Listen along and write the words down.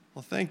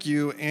Well, thank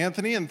you,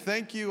 Anthony, and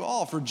thank you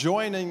all for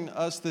joining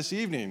us this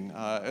evening.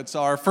 It's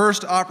our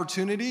first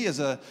opportunity as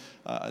a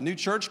new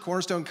church,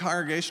 Cornerstone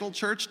Congregational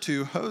Church,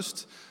 to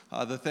host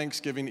the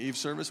Thanksgiving Eve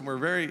service, and we're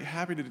very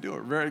happy to do it.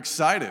 We're very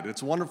excited.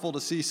 It's wonderful to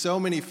see so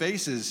many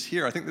faces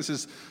here. I think this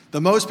is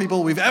the most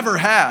people we've ever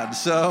had,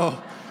 so...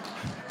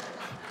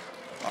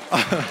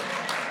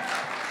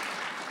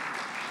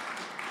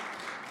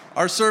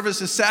 Our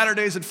service is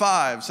Saturdays at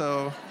 5,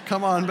 so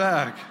come on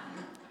back.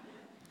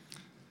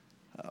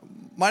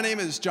 My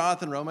name is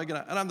Jonathan Romig,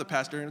 and I'm the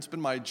pastor, and it's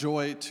been my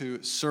joy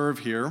to serve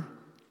here.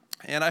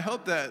 And I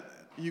hope that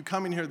you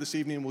coming here this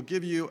evening will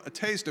give you a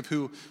taste of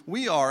who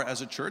we are as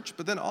a church,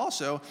 but then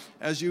also,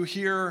 as you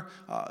hear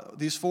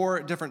these 4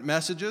 different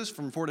messages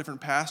from 4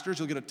 different pastors,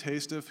 you'll get a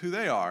taste of who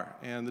they are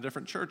and the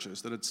different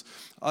churches, that it's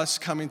us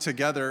coming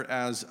together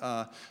as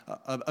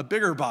a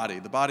bigger body,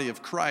 the body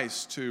of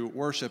Christ, to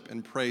worship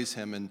and praise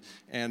Him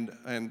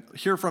and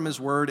hear from His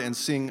word and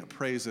sing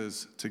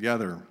praises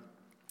together.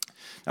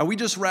 Now, we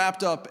just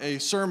wrapped up a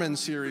sermon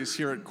series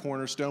here at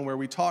Cornerstone where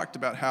we talked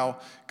about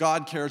how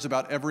God cares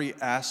about every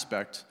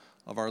aspect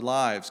of our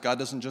lives. God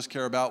doesn't just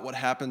care about what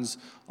happens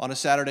on a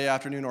Saturday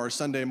afternoon or a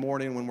Sunday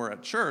morning when we're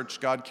at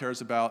church. God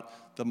cares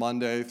about the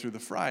Monday through the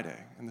Friday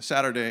and the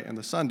Saturday and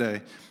the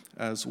Sunday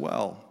as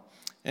well.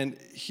 And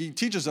He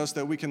teaches us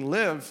that we can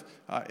live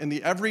in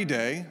the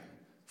everyday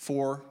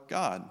for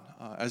God,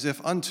 as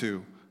if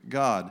unto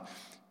God.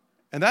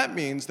 And that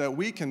means that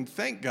we can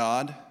thank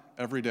God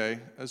every day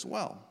as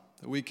well.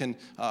 We can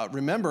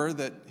remember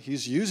that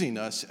He's using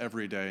us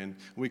every day, and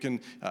we can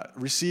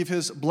receive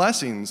His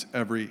blessings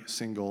every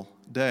single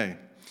day.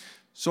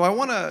 So I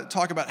want to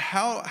talk about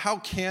how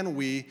can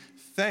we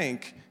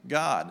thank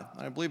God.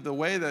 I believe the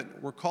way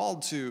that we're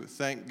called to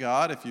thank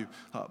God, if you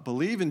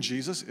believe in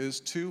Jesus, is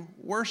to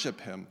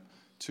worship Him,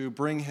 to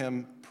bring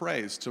Him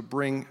praise, to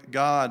bring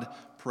God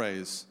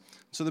praise.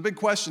 So the big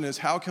question is,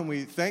 how can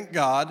we thank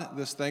God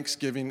this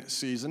Thanksgiving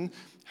season?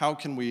 How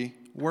can we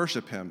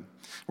worship Him?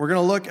 We're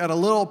going to look at a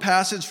little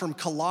passage from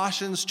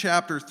Colossians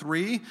chapter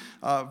 3,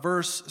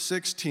 verse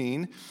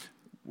 16,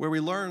 where we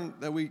learn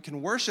that we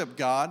can worship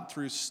God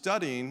through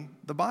studying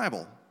the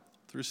Bible,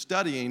 through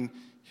studying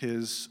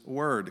His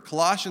Word.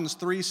 Colossians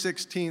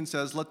 3:16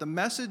 says, "Let the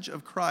message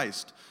of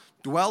Christ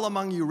dwell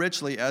among you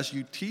richly as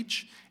you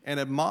teach and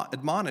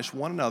admonish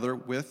one another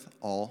with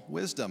all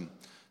wisdom,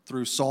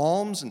 through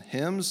psalms and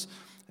hymns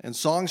and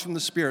songs from the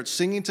Spirit,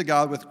 singing to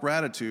God with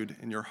gratitude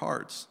in your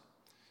hearts."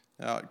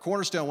 At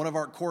Cornerstone, one of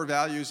our core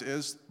values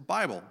is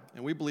Bible,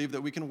 and we believe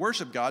that we can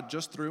worship God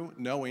just through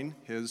knowing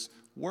His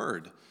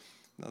Word.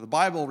 Now, the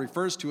Bible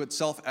refers to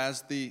itself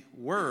as the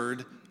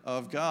Word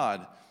of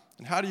God.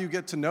 And how do you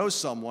get to know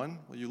someone?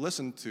 Well, you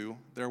listen to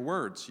their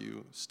words.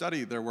 You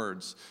study their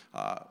words.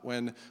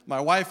 When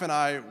my wife and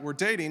I were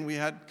dating, we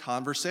had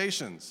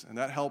conversations, and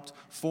that helped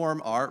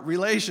form our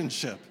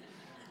relationship.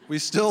 We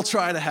still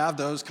try to have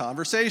those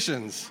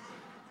conversations,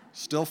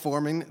 still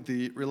forming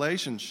the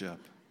relationship.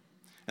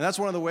 And that's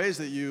one of the ways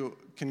that you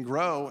can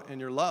grow in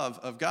your love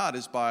of God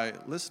is by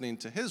listening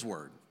to His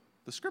Word,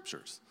 the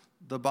Scriptures,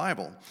 the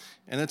Bible.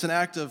 And it's an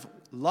act of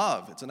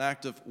love. It's an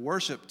act of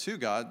worship to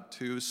God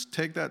to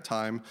take that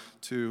time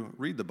to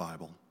read the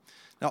Bible.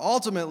 Now,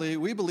 ultimately,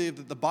 we believe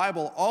that the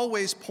Bible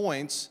always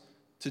points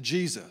to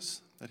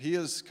Jesus, that He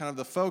is kind of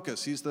the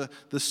focus. He's the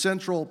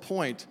central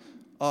point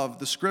of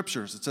the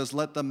Scriptures. It says,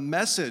 "Let the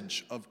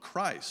message of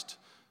Christ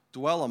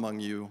dwell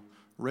among you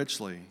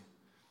richly."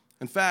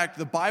 In fact,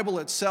 the Bible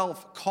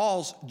itself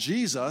calls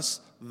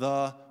Jesus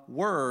the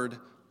Word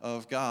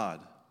of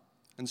God.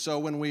 And so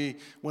when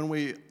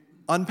we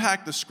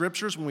unpack the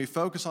Scriptures, when we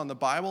focus on the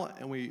Bible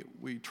and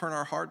we turn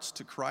our hearts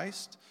to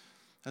Christ,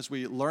 as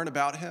we learn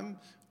about Him,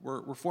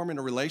 we're forming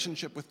a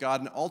relationship with God,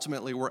 and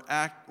ultimately we're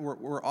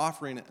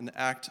offering an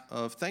act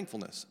of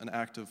thankfulness, an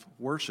act of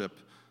worship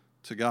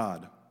to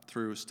God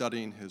through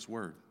studying His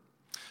Word.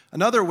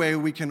 Another way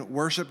we can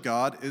worship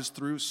God is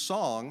through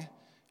song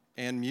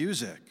and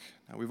music.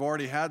 Now, we've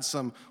already had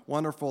some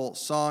wonderful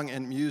song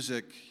and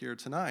music here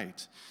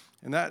tonight,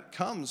 and that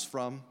comes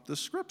from the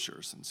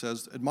Scriptures. It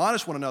says,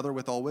 "Admonish one another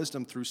with all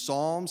wisdom through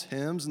psalms,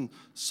 hymns, and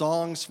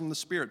songs from the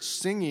Spirit,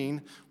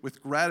 singing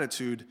with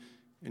gratitude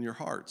in your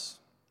hearts."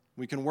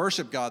 We can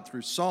worship God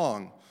through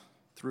song,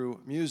 through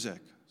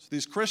music. So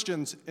these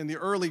Christians in the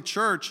early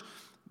church,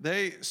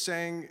 they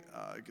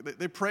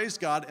praised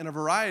God in a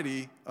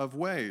variety of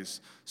ways.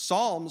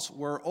 Psalms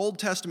were Old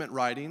Testament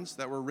writings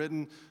that were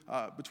written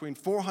between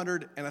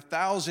 400 and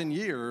 1,000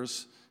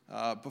 years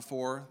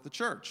before the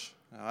church.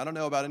 Now, I don't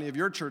know about any of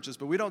your churches,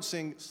 but we don't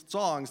sing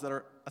songs that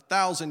are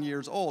 1,000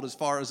 years old as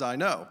far as I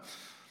know.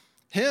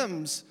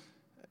 Hymns,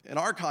 in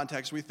our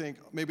context, we think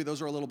maybe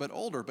those are a little bit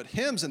older, but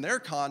hymns in their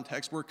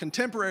context were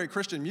contemporary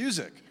Christian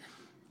music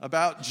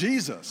about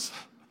Jesus.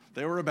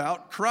 They were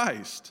about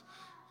Christ.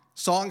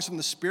 Songs from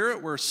the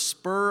Spirit were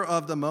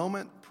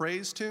spur-of-the-moment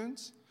praise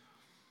tunes.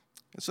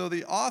 And so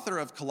the author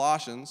of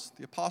Colossians,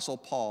 the Apostle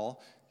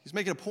Paul, he's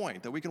making a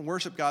point that we can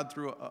worship God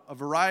through a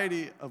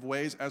variety of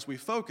ways as we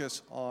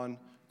focus on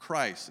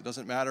Christ. It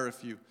doesn't matter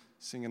if you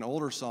sing an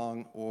older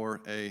song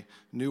or a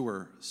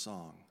newer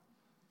song.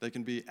 They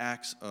can be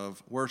acts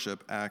of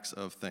worship, acts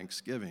of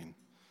thanksgiving.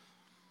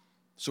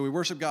 So we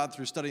worship God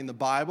through studying the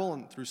Bible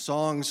and through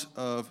songs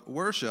of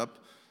worship,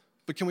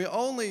 but can we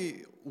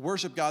only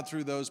worship God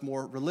through those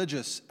more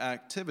religious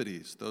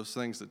activities, those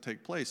things that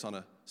take place on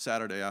a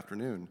Saturday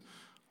afternoon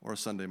or a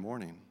Sunday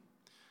morning?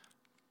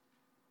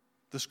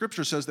 The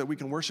scripture says that we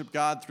can worship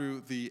God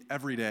through the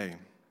everyday.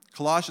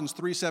 Colossians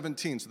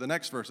 3:17, so the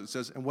next verse, it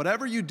says, and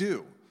whatever you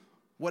do,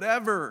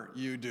 whatever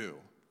you do,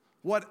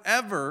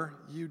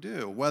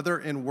 whether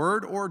in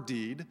word or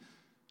deed,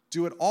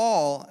 do it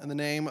all in the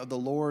name of the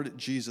Lord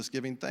Jesus,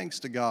 giving thanks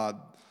to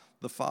God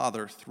the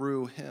Father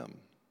through him.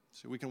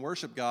 So we can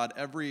worship God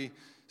every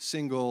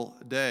single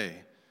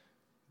day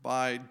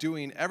by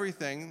doing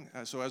everything,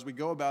 so as we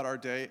go about our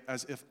day,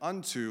 as if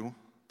unto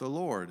the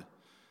Lord.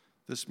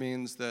 This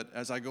means that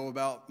as I go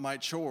about my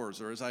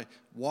chores, or as I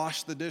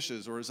wash the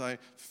dishes, or as I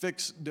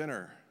fix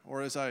dinner,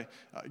 or as I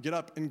get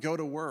up and go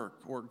to work,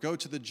 or go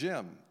to the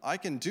gym, I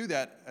can do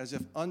that as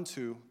if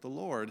unto the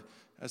Lord,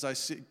 as I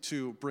seek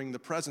to bring the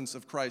presence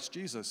of Christ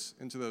Jesus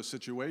into those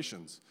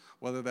situations,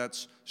 whether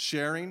that's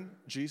sharing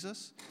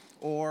Jesus,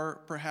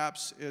 or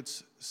perhaps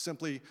it's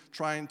simply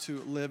trying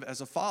to live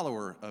as a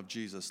follower of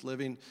Jesus,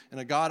 living in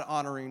a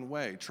God-honoring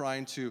way,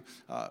 trying to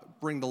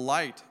bring the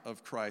light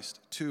of Christ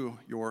to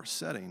your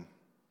setting.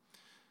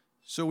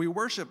 So we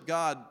worship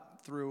God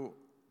through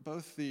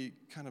both the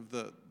kind of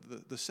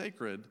the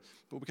sacred,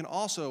 but we can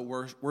also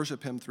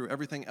worship him through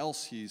everything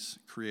else he's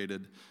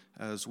created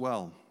as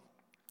well.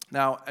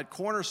 Now, at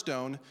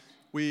Cornerstone,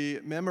 we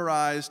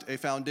memorized a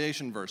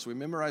foundation verse. We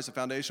memorized a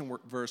foundation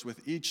verse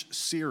with each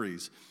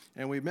series.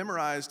 And we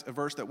memorized a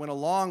verse that went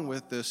along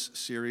with this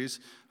series,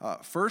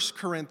 1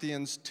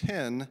 Corinthians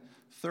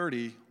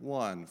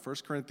 10:31. 1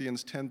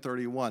 Corinthians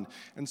 10:31.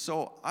 And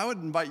so I would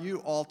invite you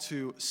all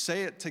to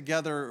say it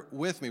together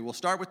with me. We'll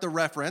start with the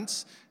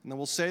reference, and then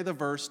we'll say the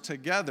verse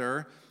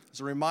together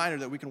as a reminder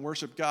that we can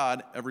worship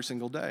God every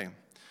single day.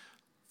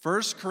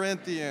 1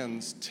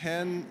 Corinthians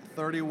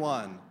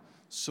 10:31.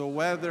 So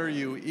whether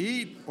you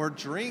eat or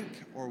drink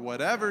or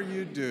whatever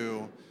you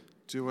do,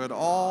 do it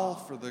all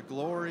for the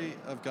glory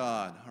of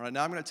God. All right,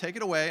 now I'm going to take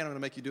it away, and I'm going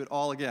to make you do it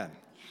all again.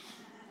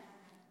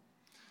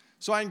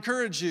 So I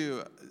encourage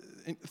you,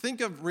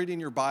 think of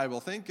reading your Bible,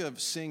 think of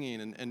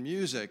singing and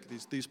music,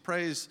 these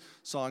praise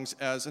songs,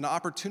 as an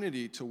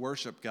opportunity to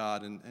worship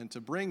God and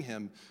to bring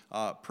him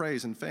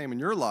praise and fame in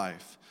your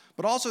life.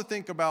 But also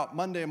think about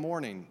Monday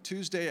morning,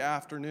 Tuesday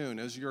afternoon,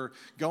 as you're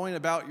going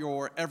about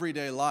your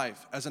everyday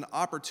life, as an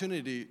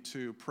opportunity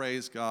to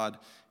praise God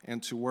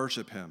and to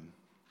worship him.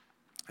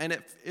 And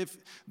if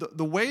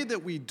the way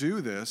that we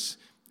do this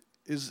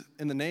is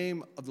in the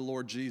name of the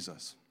Lord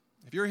Jesus.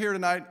 If you're here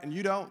tonight and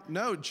you don't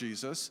know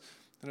Jesus,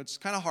 then it's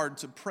kind of hard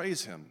to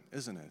praise him,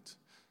 isn't it?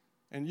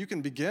 And you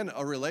can begin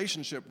a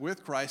relationship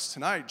with Christ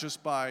tonight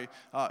just by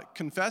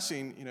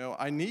confessing,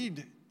 I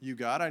need you,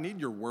 God. I need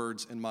your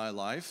words in my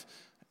life.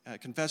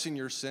 Confessing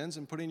your sins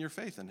and putting your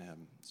faith in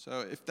him.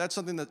 So if that's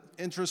something that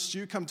interests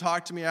you, come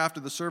talk to me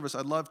after the service.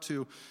 I'd love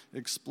to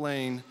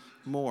explain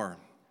more.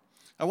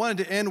 I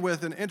wanted to end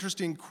with an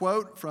interesting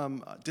quote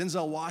from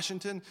Denzel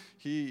Washington.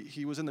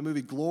 He was in the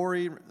movie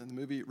Glory, in the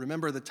movie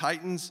Remember the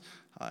Titans,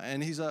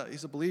 and he's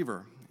a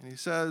believer. And he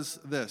says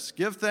this: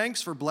 give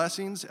thanks for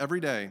blessings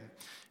every day.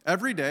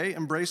 Every day,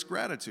 embrace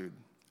gratitude.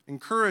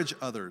 Encourage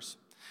others.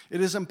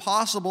 It is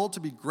impossible to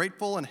be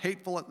grateful and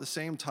hateful at the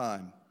same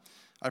time.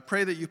 I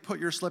pray that you put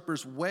your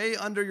slippers way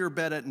under your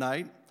bed at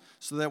night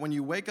so that when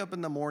you wake up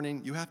in the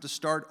morning, you have to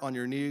start on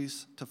your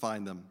knees to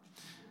find them.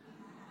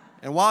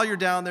 And while you're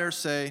down there,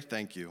 say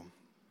thank you.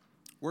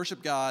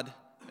 Worship God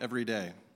every day.